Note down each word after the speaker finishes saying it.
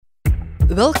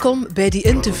Welkom bij The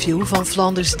Interview van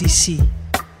Flanders DC.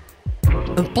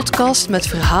 Een podcast met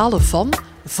verhalen van,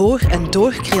 voor en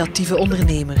door creatieve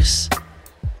ondernemers.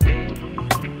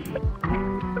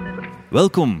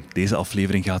 Welkom. Deze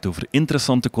aflevering gaat over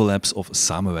interessante collabs of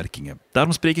samenwerkingen.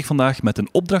 Daarom spreek ik vandaag met een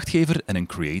opdrachtgever en een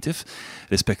creative,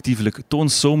 respectievelijk Toon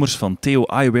Somers van Theo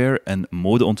Eyewear en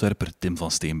modeontwerper Tim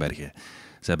van Steenbergen.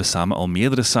 Ze hebben samen al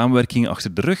meerdere samenwerkingen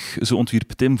achter de rug. Zo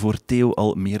ontwierp Tim voor Theo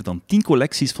al meer dan 10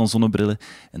 collecties van zonnebrillen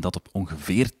en dat op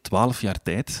ongeveer 12 jaar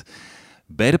tijd.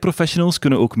 Beide professionals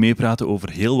kunnen ook meepraten over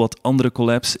heel wat andere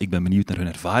collabs. Ik ben benieuwd naar hun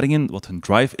ervaringen, wat hun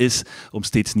drive is om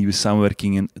steeds nieuwe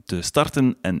samenwerkingen te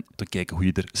starten en te kijken hoe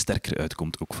je er sterker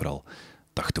uitkomt ook vooral.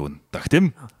 Dag Toon. Dag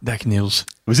Tim. Dag Niels.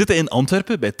 We zitten in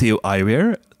Antwerpen bij Theo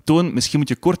Eyewear. Toon, misschien moet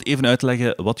je kort even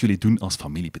uitleggen wat jullie doen als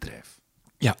familiebedrijf.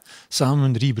 Ja,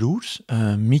 samen met 3 broers,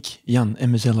 Mick, Jan en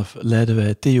mezelf, leiden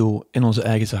wij Theo en onze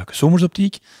eigen zaak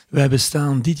Somersoptiek. Wij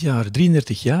bestaan dit jaar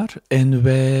 33 jaar en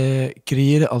wij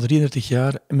creëren al 33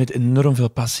 jaar met enorm veel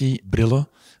passie brillen.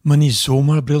 Maar niet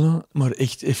zomaar brillen, maar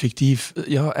echt effectief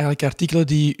eigenlijk artikelen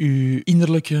die uw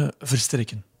innerlijke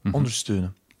versterken,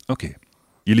 ondersteunen. Oké.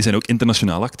 Jullie zijn ook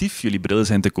internationaal actief. Jullie brillen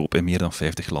zijn te koop in meer dan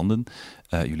 50 landen.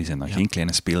 Jullie zijn dan geen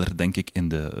kleine speler, denk ik, in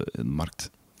de markt.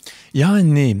 Ja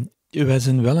en nee. Wij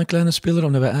zijn wel een kleine speler,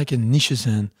 omdat wij eigenlijk een niche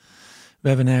zijn.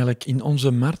 Wij hebben eigenlijk in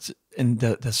onze markt, en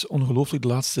dat is ongelooflijk, de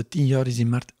laatste 10 jaar is die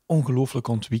markt ongelooflijk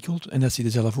ontwikkeld. En dat zie je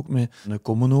zelf ook met een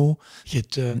Komono. Je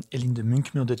hebt Eline de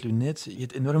Munk met dat lunet. Je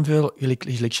hebt enorm veel,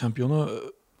 gelijk championnen,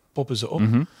 poppen ze op.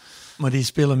 Maar die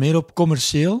spelen meer op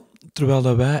commercieel, terwijl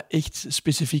dat wij echt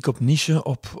specifiek op niche,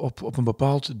 op een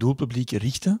bepaald doelpubliek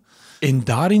richten. En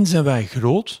daarin zijn wij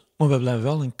groot, maar we blijven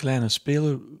wel een kleine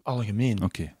speler algemeen.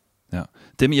 Oké. Ja.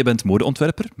 Tim, je bent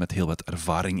modeontwerper met heel wat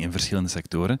ervaring in verschillende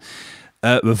sectoren.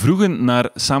 We vroegen naar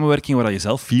samenwerking waar je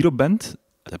zelf fier op bent.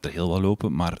 Je hebt er heel wat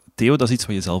lopen, maar Theo, dat is iets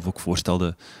wat je zelf ook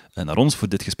voorstelde naar ons voor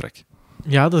dit gesprek.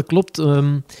 Ja, dat klopt.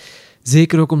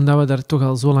 Zeker ook omdat we daar toch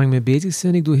al zo lang mee bezig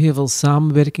zijn. Ik doe heel veel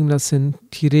samenwerking. Dat zijn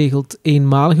geregeld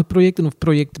eenmalige projecten of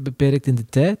projecten beperkt in de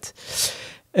tijd.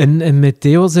 En met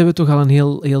Theo zijn we toch al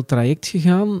een heel traject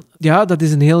gegaan. Ja, dat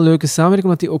is een heel leuke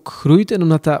samenwerking, omdat die ook groeit en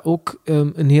omdat dat ook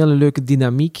een hele leuke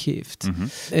dynamiek geeft.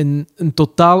 En een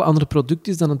totaal ander product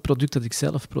is dan het product dat ik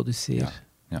zelf produceer.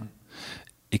 Ja.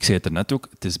 Ik zei het er net ook,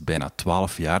 het is bijna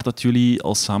 12 jaar dat jullie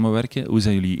al samenwerken. Hoe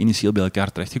zijn jullie initieel bij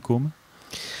elkaar terechtgekomen?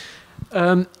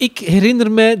 Ik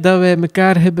herinner mij dat wij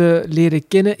elkaar hebben leren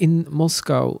kennen in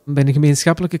Moskou, bij een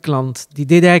gemeenschappelijke klant. Die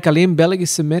deed eigenlijk alleen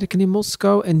Belgische merken in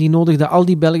Moskou en die nodigde al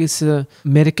die Belgische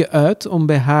merken uit om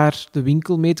bij haar de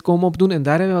winkel mee te komen opdoen. En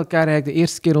daar hebben we elkaar eigenlijk de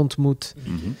eerste keer ontmoet.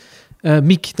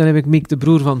 Mick, dan heb ik Mick, de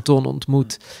broer van Toon,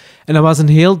 ontmoet. En dat was een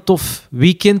heel tof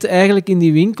weekend eigenlijk in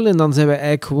die winkel. En dan zijn we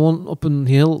eigenlijk gewoon op een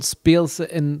heel speelse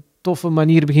en toffe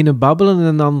manier beginnen babbelen.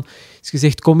 En dan is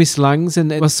gezegd, kom eens langs.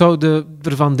 En wat zouden we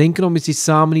ervan denken om eens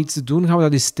samen iets te doen? Gaan we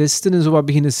dat eens testen en zo wat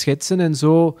beginnen schetsen? En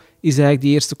zo is eigenlijk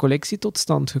die eerste collectie tot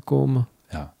stand gekomen.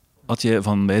 Ja. Had je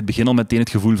van bij het begin al meteen het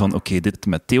gevoel van oké, dit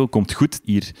met Theo komt goed,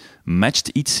 hier matcht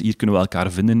iets, hier kunnen we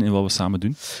elkaar vinden in wat we samen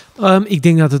doen? Ik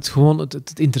denk dat het gewoon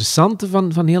het interessante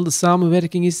van heel de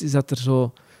samenwerking is dat er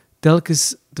zo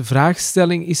telkens de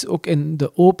vraagstelling is ook en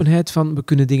de openheid van we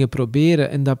kunnen dingen proberen.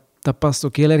 En dat past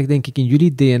ook heel erg, denk ik, in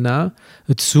jullie DNA.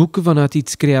 Het zoeken vanuit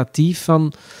iets creatief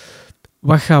van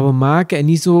wat gaan we maken en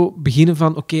niet zo beginnen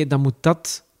van oké, dan moet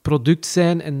dat product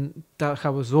zijn en dat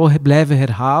gaan we zo blijven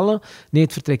herhalen. Nee,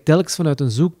 het vertrekt telkens vanuit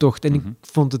een zoektocht. En ik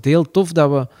vond het heel tof dat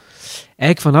we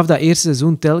eigenlijk vanaf dat eerste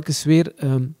seizoen telkens weer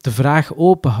de vraag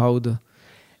open houden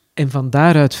en van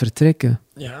daaruit vertrekken.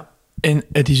 Ja. En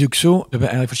het is ook zo, we hebben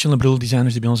eigenlijk verschillende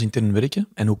brildesigners die bij ons intern werken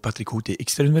en ook Patrick Hoet die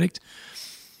extern werkt.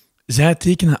 Zij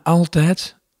tekenen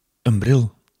altijd een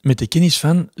bril. Met de kennis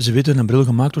van, ze weten dat een bril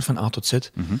gemaakt wordt van A tot Z.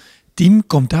 Tim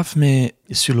komt af met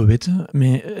silhouetten,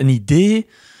 met een idee,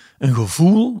 een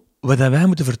gevoel, wat wij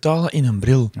moeten vertalen in een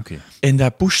bril. Okay. En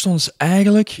dat pusht ons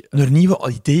eigenlijk naar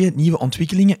nieuwe ideeën, nieuwe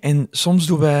ontwikkelingen. En soms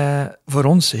doen wij voor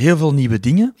ons heel veel nieuwe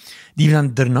dingen, die we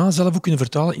dan daarna zelf ook kunnen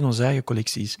vertalen in onze eigen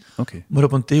collecties. Okay. Maar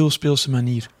op een Theo-speelse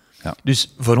manier. Ja.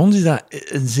 Dus voor ons is dat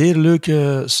een zeer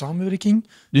leuke samenwerking.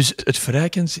 Dus het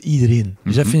verrijkent iedereen.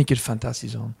 Dus dat vind ik er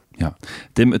fantastisch aan. Ja.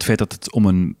 Tim, het feit dat het om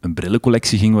een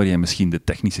brillencollectie ging waar jij misschien de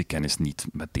technische kennis niet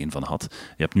meteen van had.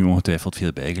 Je hebt nu ongetwijfeld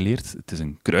veel bijgeleerd. Het is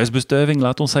een kruisbestuiving,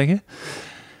 laat ons zeggen.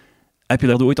 Heb je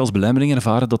daar ooit als belemmering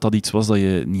ervaren dat iets was dat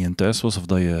je niet in thuis was of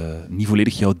dat je niet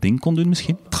volledig jouw ding kon doen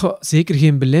misschien? Zeker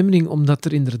geen belemmering, omdat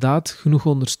er inderdaad genoeg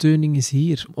ondersteuning is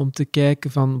hier om te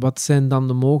kijken van wat zijn dan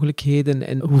de mogelijkheden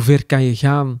en hoe ver kan je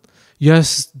gaan.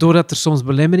 Juist doordat er soms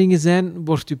belemmeringen zijn,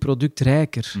 wordt je product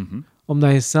rijker.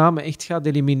 Omdat je samen echt gaat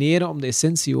elimineren om de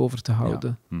essentie over te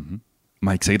houden.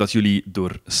 Maar ik zeg dat jullie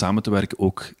door samen te werken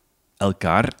ook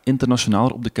elkaar internationaal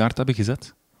op de kaart hebben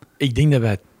gezet? Ik denk dat wij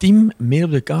het team meer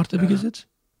op de kaart hebben gezet.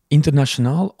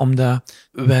 Internationaal, omdat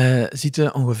wij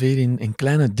zitten ongeveer in een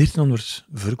kleine 1300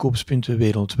 verkoopspunten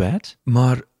wereldwijd.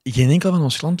 Maar geen enkel van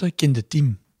onze klanten kent het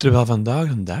team. Terwijl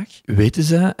vandaag de dag weten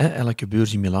zij, elke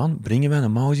beurs in Milaan, brengen wij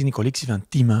normaal gezien een collectie van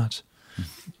team uit.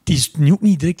 Het is nu ook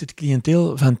niet direct het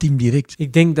cliënteel van Team Direct.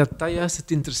 Ik denk dat dat juist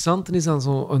het interessante is aan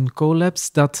zo'n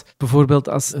collabs, dat bijvoorbeeld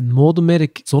als een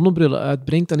modemerk zonnebrillen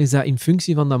uitbrengt, dan is dat in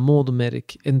functie van dat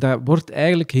modemerk. En dat wordt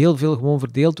eigenlijk heel veel gewoon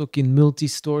verdeeld, ook in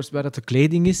multistores waar dat de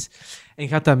kleding is. En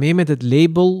gaat dat mee met het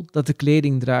label dat de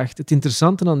kleding draagt. Het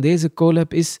interessante aan deze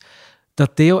collab is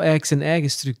dat Theo eigenlijk zijn eigen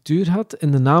structuur had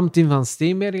en de naam Tim van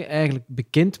Steenbergen eigenlijk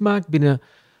bekend maakt binnen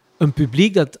een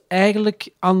publiek dat eigenlijk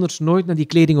anders nooit naar die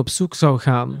kleding op zoek zou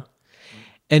gaan.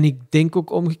 En ik denk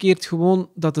ook omgekeerd gewoon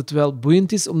dat het wel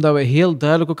boeiend is, omdat we heel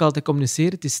duidelijk ook altijd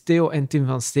communiceren. Het is Theo en Tim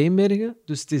van Steenbergen,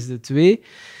 dus het is de twee.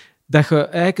 Dat je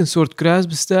eigenlijk een soort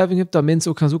kruisbestuiving hebt, dat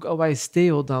mensen ook gaan zoeken, wat is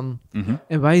Theo dan?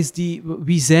 En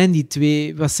wie zijn die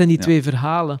twee? Wat zijn die twee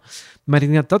verhalen? Maar ik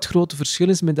denk dat dat het grote verschil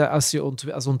is met dat als je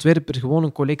als ontwerper gewoon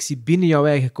een collectie binnen jouw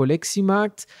eigen collectie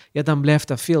maakt, ja, dan blijft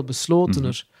dat veel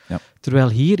beslotener. Ja. Terwijl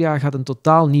hier gaat een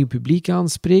totaal nieuw publiek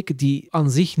aanspreken die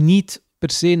aan zich niet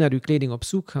per se naar uw kleding op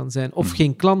zoek gaan zijn of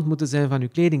geen klant moeten zijn van uw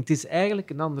kleding. Het is eigenlijk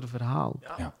een ander verhaal.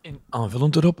 Ja. En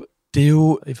aanvullend erop,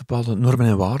 Theo heeft bepaalde normen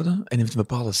en waarden en heeft een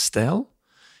bepaalde stijl.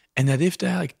 En dat heeft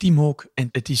eigenlijk Tim ook. En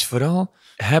het is vooral,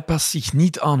 hij past zich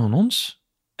niet aan ons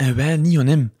en wij niet aan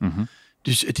hem.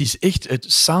 Dus het is echt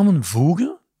het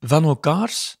samenvoegen van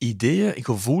elkaars ideeën en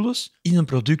gevoelens in een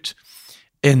product.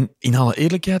 En in alle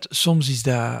eerlijkheid, soms is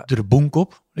dat er bonk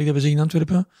op, dat we zeggen in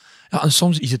Antwerpen. Ja, en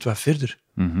soms is het wat verder.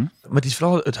 Maar het is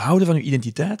vooral het houden van uw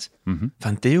identiteit,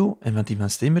 van Theo en van Tim van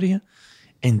Steenbergen,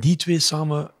 en die twee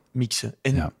samen mixen.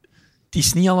 En het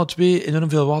is niet alle twee enorm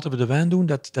veel water bij de wijn doen,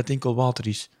 dat enkel water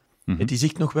is. Het is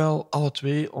echt nog wel alle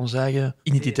twee onze eigen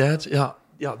identiteit,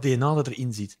 DNA dat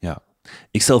erin zit. Ja.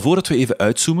 Ik stel voor dat we even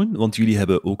uitzoomen, want jullie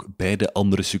hebben ook beide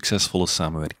andere succesvolle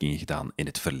samenwerkingen gedaan in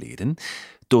het verleden.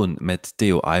 Toon, met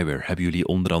Theo Eyewear hebben jullie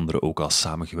onder andere ook al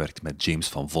samengewerkt met James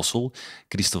van Vossel,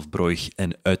 Christophe Broich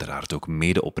en uiteraard ook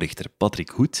medeoprichter Patrick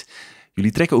Hoed.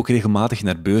 Jullie trekken ook regelmatig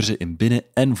naar beurzen in binnen-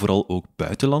 en vooral ook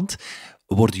buitenland.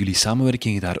 Worden jullie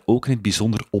samenwerkingen daar ook in het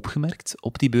bijzonder opgemerkt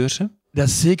op die beurzen? Dat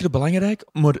is zeker belangrijk,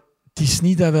 maar het is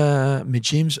niet dat we met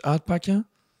James uitpakken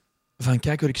van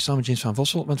kijk, werk je samen met James van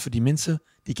Vossel, want voor die mensen,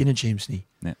 die kennen James niet.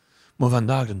 Nee. Maar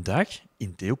vandaag de dag,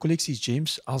 in Theo-collectie is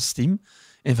James als team,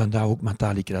 en vandaag ook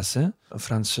Nathalie Crasset, een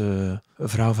Franse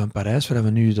vrouw van Parijs, waar we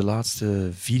nu de laatste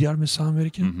 4 jaar mee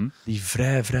samenwerken, die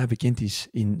vrij bekend is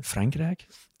in Frankrijk.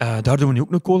 Daar doen we nu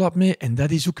ook een collab mee, en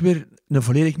dat is ook weer een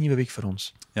volledig nieuwe weg voor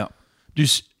ons. Ja.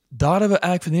 Dus daar hebben we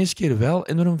eigenlijk voor de eerste keer wel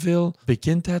enorm veel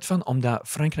bekendheid van, omdat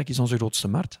Frankrijk is onze grootste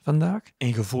markt vandaag. En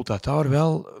je voelt dat daar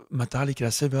wel Nathalie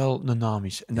Crasset wel een naam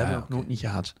is. En dat hebben we ook nooit niet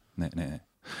gehad. Nee.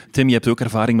 Tim, je hebt ook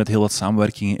ervaring met heel wat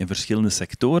samenwerkingen in verschillende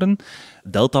sectoren.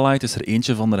 Deltalight is er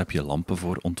eentje van, daar heb je lampen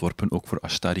voor ontworpen. Ook voor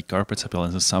Ashtari Carpets heb je al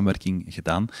eens een samenwerking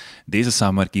gedaan. Deze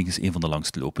samenwerking is een van de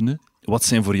langstlopende. Wat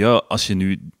zijn voor jou, als je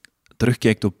nu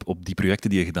terugkijkt op die projecten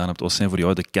die je gedaan hebt, wat zijn voor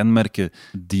jou de kenmerken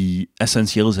die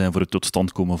essentieel zijn voor het tot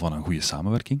stand komen van een goede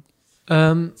samenwerking?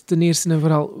 Ten eerste en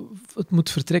vooral, het moet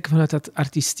vertrekken vanuit dat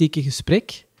artistieke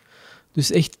gesprek.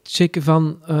 Dus echt checken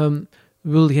van,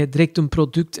 wil jij direct een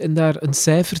product en daar een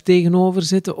cijfer tegenover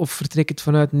zetten? Of vertrek het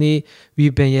vanuit, nee,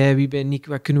 wie ben jij, wie ben ik,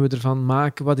 wat kunnen we ervan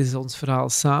maken, wat is ons verhaal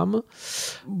samen?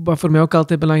 Wat voor mij ook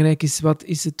altijd belangrijk is, wat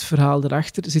is het verhaal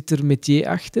erachter? Zit er métier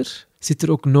achter? Zit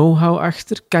er ook know-how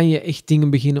achter? Kan je echt dingen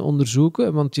beginnen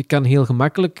onderzoeken? Want je kan heel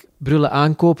gemakkelijk brillen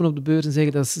aankopen op de beurs en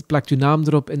zeggen, plakt je naam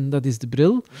erop en dat is de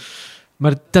bril.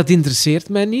 Maar dat interesseert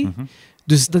mij niet.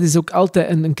 Dus dat is ook altijd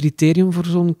een criterium voor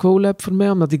zo'n collab voor mij,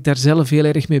 omdat ik daar zelf heel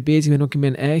erg mee bezig ben, ook in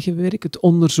mijn eigen werk. Het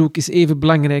onderzoek is even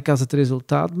belangrijk als het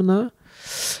resultaat bijna.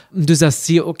 Dus dat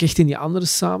zie je ook echt in die andere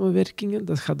samenwerkingen.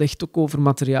 Dat gaat echt ook over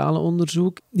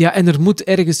materialenonderzoek. Ja, en er moet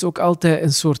ergens ook altijd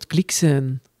een soort klik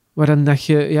zijn, waarin dat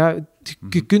je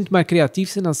kunt maar creatief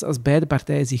zijn als beide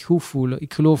partijen zich goed voelen.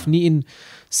 Ik geloof niet in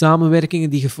samenwerkingen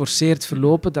die geforceerd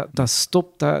verlopen. Dat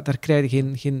stopt, daar krijg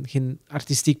je geen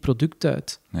artistiek product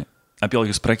uit. Nee. Heb je al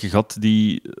gesprekken gehad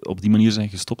die op die manier zijn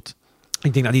gestopt?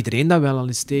 Ik denk dat iedereen dat wel al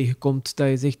eens tegenkomt. Dat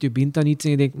je zegt, je begint aan iets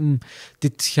en je denkt,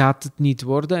 dit gaat het niet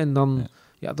worden. En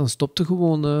dan stopt er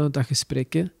gewoon dat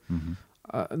gesprek. Hè.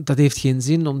 Dat heeft geen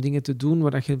zin om dingen te doen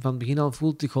waar je van het begin al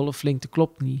voelt, de golflengte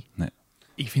klopt niet. Nee.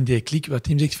 Ik vind die klik, wat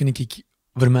Tim zegt, vind ik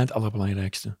voor mij het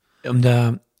allerbelangrijkste.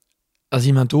 Omdat Als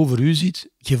iemand over u zit,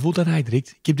 je voelt dat eigenlijk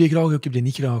direct. Ik heb die graag, ik heb die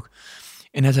niet graag.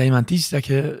 En als dat iemand is dat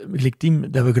je, gelijk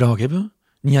team, dat we graag hebben,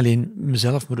 niet alleen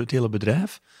mezelf, maar het hele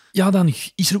bedrijf, ja, dan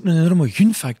is er ook een enorme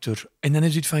gunfactor. En dan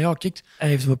is het van, ja, kijk, hij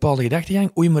heeft een bepaalde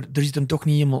gedachtegang, oei, maar er zit hem toch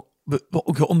niet helemaal...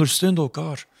 Je ondersteunt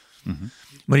elkaar. Mhm.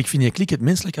 Maar ik vind die klik, het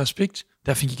menselijke aspect,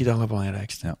 dat vind ik het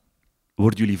allerbelangrijkste. Ja.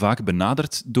 Worden jullie vaak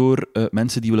benaderd door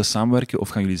mensen die willen samenwerken of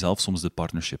gaan jullie zelf soms de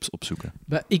partnerships opzoeken?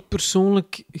 Maar ik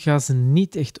persoonlijk ga ze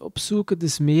niet echt opzoeken. Het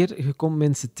is meer, je komt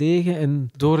mensen tegen en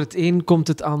door het een komt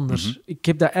het ander. Mhm. Ik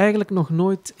heb dat eigenlijk nog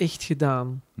nooit echt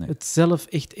gedaan. Nee. Het zelf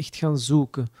echt gaan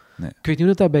zoeken. Nee. Ik weet niet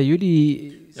hoe dat bij jullie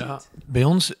zit. Ja, bij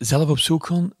ons zelf op zoek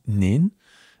gaan? Nee,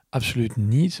 absoluut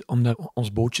niet. Omdat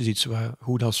ons bootje zit zo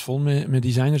goed als vol met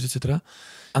designers, et cetera.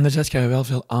 Anderzijds krijg je wel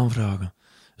veel aanvragen.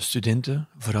 Studenten,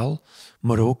 vooral.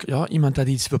 Maar ook iemand dat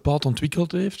iets bepaald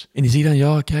ontwikkeld heeft. En die zegt dan,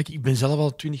 ja, kijk, ik ben zelf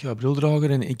al 20 jaar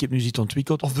brildrager en ik heb nu iets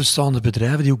ontwikkeld. Of bestaande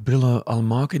bedrijven die ook brillen al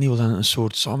maken, die willen dan een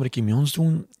soort samenwerking met ons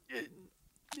doen.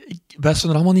 Wij staan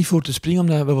er allemaal niet voor te springen,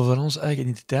 omdat we voor ons eigen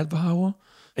identiteit behouden.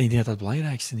 En ik denk dat dat het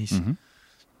belangrijkste is. Mhm.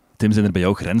 Tim, zijn er bij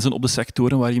jou grenzen op de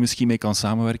sectoren waar je misschien mee kan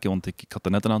samenwerken? Want ik had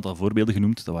er net een aantal voorbeelden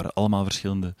genoemd. Dat waren allemaal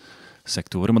verschillende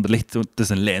sectoren. Maar het is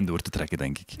een lijn door te trekken,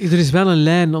 denk ik. Er is wel een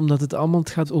lijn, omdat het allemaal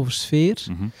gaat over sfeer.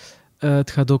 Mhm.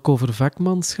 Het gaat ook over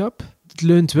vakmanschap. Het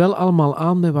leunt wel allemaal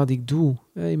aan bij wat ik doe.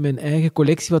 In mijn eigen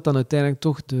collectie, wat dan uiteindelijk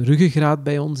toch de ruggengraat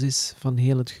bij ons is van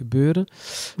heel het gebeuren,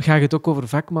 ga je het ook over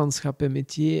vakmanschap en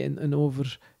métier en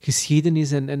over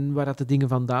geschiedenis en waar dat de dingen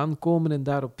vandaan komen en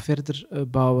daarop verder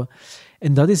bouwen.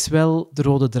 En dat is wel de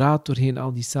rode draad doorheen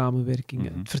al die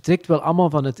samenwerkingen. Mhm. Het vertrekt wel allemaal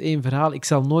van het één verhaal. Ik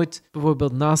zal nooit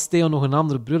bijvoorbeeld naast Theo nog een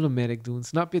ander brullenmerk doen.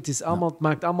 Snap je? Het is allemaal, het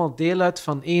maakt allemaal deel uit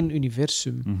van één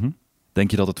universum. Mhm.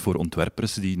 Denk je dat het voor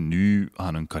ontwerpers die nu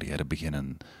aan hun carrière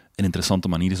beginnen een interessante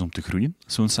manier is om te groeien,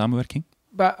 zo'n samenwerking?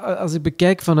 Maar als ik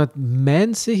bekijk vanuit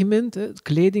mijn segment,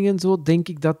 kleding en zo, denk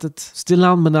ik dat het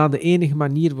stilaan bijna de enige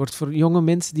manier wordt. Voor jonge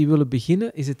mensen die willen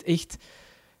beginnen, is het echt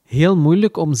heel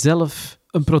moeilijk om zelf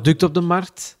een product op de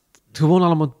markt, gewoon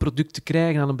al om het product te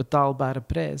krijgen aan een betaalbare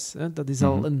prijs. Dat is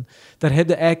al daar heb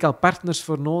je eigenlijk al partners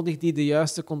voor nodig die de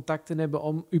juiste contacten hebben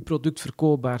om je product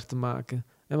verkoopbaar te maken.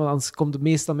 Want anders komt het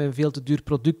meestal met een veel te duur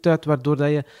product uit, waardoor dat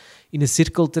je in een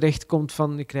cirkel terechtkomt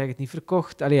van ik krijg het niet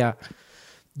verkocht. Allee, ja.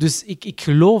 Dus ik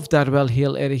geloof daar wel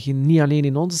heel erg in. Niet alleen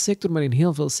in onze sector, maar in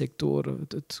heel veel sectoren.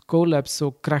 Het collab,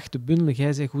 zo krachten bundelen.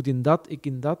 Jij bent goed in dat, ik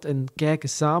in dat. En kijken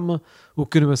samen, hoe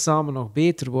kunnen we samen nog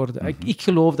beter worden. Ik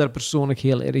geloof daar persoonlijk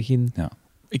heel erg in. Ja.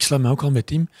 Ik sluit me ook al bij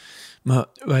Tim. Maar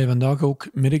wat je vandaag ook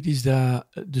merkt, is dat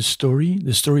de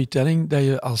storytelling, dat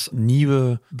je als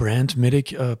nieuwe brand,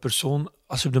 merk, persoon,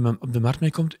 als je op de markt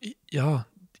mee komt, ja,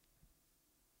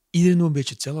 iedereen doet een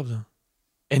beetje hetzelfde.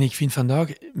 En ik vind vandaag,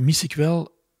 mis ik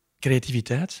wel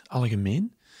creativiteit,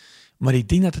 algemeen. Maar ik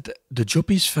denk dat het de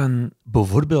job is van,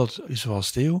 bijvoorbeeld,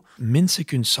 zoals Theo, mensen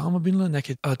kunt samenbundelen, dat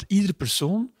je uit iedere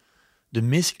persoon de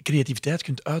meeste creativiteit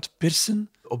kunt uitpersen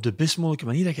op de best mogelijke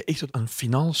manier, dat je echt tot een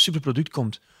finaal superproduct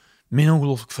komt. Met een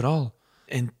ongelooflijk verhaal.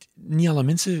 En niet alle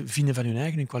mensen vinden van hun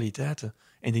eigen kwaliteiten.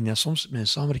 En ik denk dat soms met een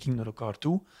samenwerking naar elkaar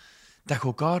toe, dat je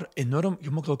elkaar enorm, je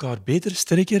maakt elkaar beter,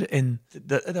 sterker. En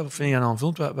dat vind ik dan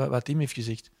aanvullend wat Tim heeft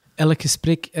gezegd. Elk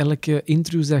gesprek, elke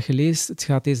interview dat je leest, het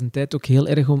gaat deze tijd ook heel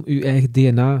erg om je eigen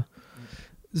DNA.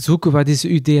 Zoeken wat is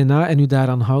uw DNA en u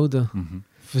daaraan houden. Mhm.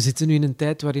 We zitten nu in een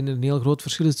tijd waarin er een heel groot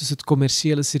verschil is tussen het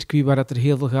commerciële circuit, waar het er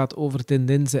heel veel gaat over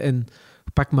tendensen en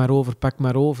pak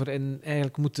maar over. En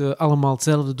eigenlijk moeten we allemaal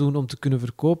hetzelfde doen om te kunnen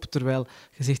verkopen. Terwijl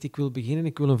je zegt, ik wil beginnen,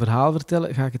 ik wil een verhaal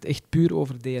vertellen, ga ik het echt puur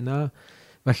over DNA.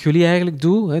 Wat jullie eigenlijk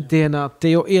doen, hè, DNA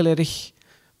Theo heel erg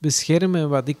beschermen. En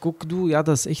wat ik ook doe, ja,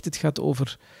 dat is echt, het gaat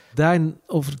over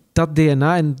dat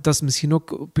DNA. En dat is misschien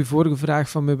ook op je vorige vraag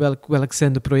van met welk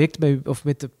zijn de projecten of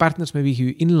met de partners met wie je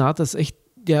je inlaat. Dat is echt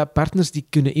partners die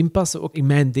kunnen inpassen, ook in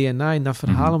mijn DNA, in dat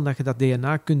verhaal, omdat je dat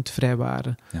DNA kunt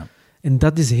vrijwaren. Ja. En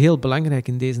dat is heel belangrijk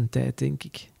in deze tijd, denk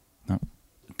ik. Ja.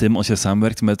 Tim, als je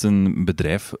samenwerkt met een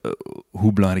bedrijf,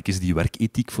 hoe belangrijk is die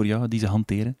werkethiek voor jou die ze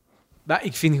hanteren? Maar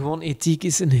ik vind gewoon, ethiek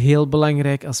is een heel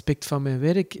belangrijk aspect van mijn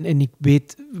werk. En ik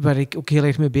weet waar ik ook heel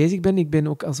erg mee bezig ben. Ik ben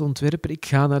ook als ontwerper, ik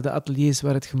ga naar de ateliers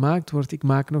waar het gemaakt wordt. Ik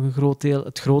maak nog een groot deel,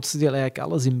 het grootste deel eigenlijk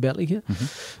alles in België.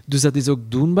 Dus dat is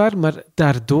ook doenbaar. Maar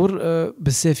daardoor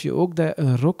besef je ook dat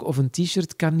een rok of een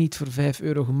t-shirt kan niet voor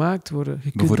 €5 gemaakt worden. Je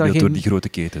kunt Bijvoorbeeld dat door die grote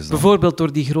ketens dan? Bijvoorbeeld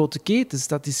door die grote ketens.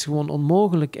 Dat is gewoon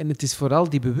onmogelijk. En het is vooral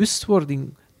die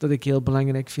bewustwording dat ik heel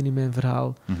belangrijk vind in mijn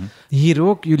verhaal. Hier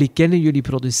ook, jullie kennen jullie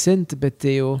producenten bij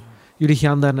Theo. Jullie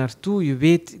gaan daar naartoe. Je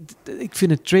weet, ik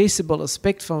vind het traceable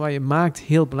aspect van wat je maakt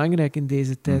heel belangrijk in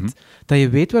deze tijd. Dat je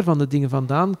weet waarvan de dingen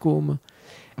vandaan komen.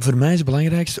 Voor mij is het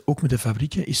belangrijkste, ook met de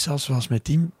fabrieken, is zelfs zoals met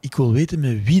team, ik wil weten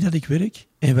met wie dat ik werk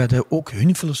en wat dat ook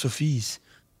hun filosofie is.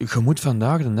 Je moet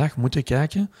vandaag de dag moeten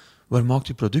kijken, waar maakt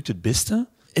je product het beste?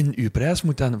 En uw prijs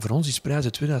moet dan, voor ons is prijs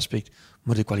het tweede aspect,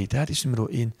 maar de kwaliteit is nummer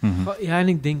 1. Ja, en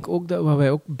ik denk ook dat wat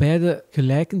wij ook beide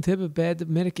gelijkend hebben, beide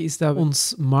merken, is dat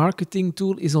ons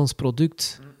marketingtool is ons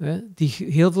product.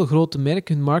 Heel veel grote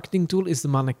merken, hun marketingtool is de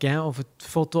mannequin of het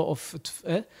foto of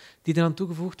die eraan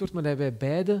toegevoegd wordt, maar dat wij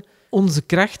beide... Onze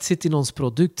kracht zit in ons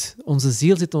product. Onze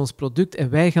ziel zit in ons product en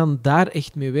wij gaan daar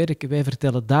echt mee werken. Wij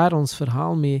vertellen daar ons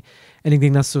verhaal mee. En ik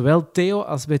denk dat zowel Theo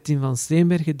als bij Tim van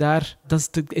Steenbergen dat is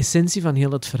de essentie van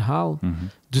heel het verhaal.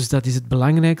 Dus dat is het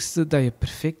belangrijkste, dat je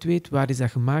perfect weet waar is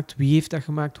dat gemaakt, wie heeft dat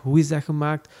gemaakt, hoe is dat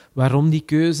gemaakt, waarom die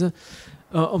keuze.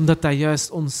 Omdat dat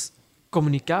juist ons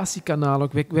communicatiekanaal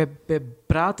ook... Wij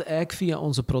praten eigenlijk via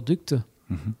onze producten.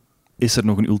 Is er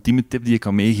nog een ultieme tip die je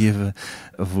kan meegeven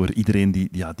voor iedereen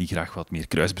die graag wat meer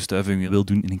kruisbestuiving wil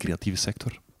doen in een creatieve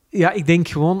sector? Ja, ik denk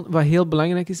gewoon, wat heel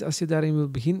belangrijk is als je daarin wil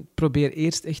beginnen, probeer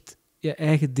eerst echt je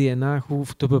eigen DNA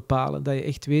goed te bepalen. Dat je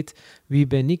echt weet, wie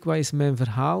ben ik, wat is mijn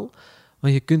verhaal.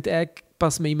 Want je kunt eigenlijk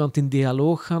pas met iemand in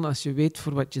dialoog gaan als je weet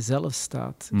voor wat je zelf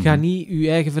staat. Ga niet je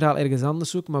eigen verhaal ergens anders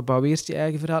zoeken, maar bouw eerst je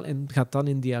eigen verhaal en ga dan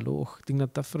in dialoog. Ik denk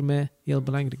dat dat voor mij heel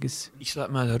belangrijk is. Ik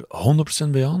sluit me er 100%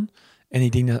 bij aan. En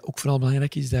ik denk dat het ook vooral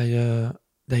belangrijk is dat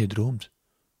je droomt.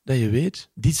 Dat je weet,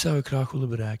 dit zou ik graag willen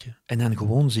bereiken. En dan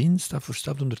gewoon zien, stap voor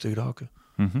stap, om er te geraken.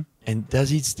 En dat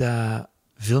is iets dat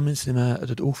veel mensen uit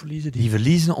het oog verliezen. Die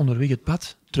verliezen onderweg het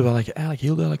pad, terwijl je eigenlijk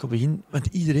heel duidelijk op begin... Want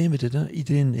iedereen weet het, hè?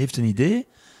 Iedereen heeft een idee.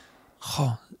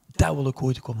 Goh, dat wil ik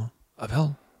ooit komen.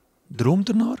 Wel, droomt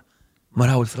ernaar, maar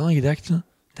hou het vooral in gedachten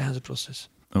tijdens het proces.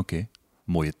 Oké.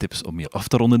 Mooie tips om je af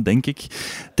te ronden, denk ik.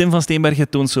 Tim van Steenbergen,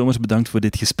 Toon Somers, bedankt voor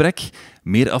dit gesprek.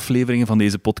 Meer afleveringen van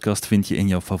deze podcast vind je in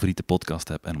jouw favoriete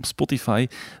podcast-app en op Spotify.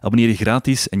 Abonneer je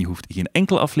gratis en je hoeft geen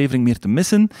enkele aflevering meer te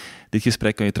missen. Dit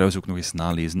gesprek kan je trouwens ook nog eens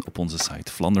nalezen op onze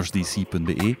site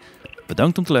flandersdc.be.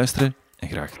 Bedankt om te luisteren en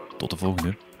graag tot de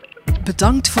volgende.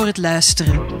 Bedankt voor het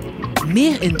luisteren.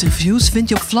 Meer interviews vind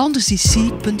je op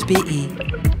flandersdc.be.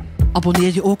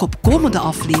 Abonneer je ook op komende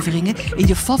afleveringen in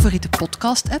je favoriete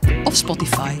podcast-app of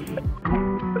Spotify.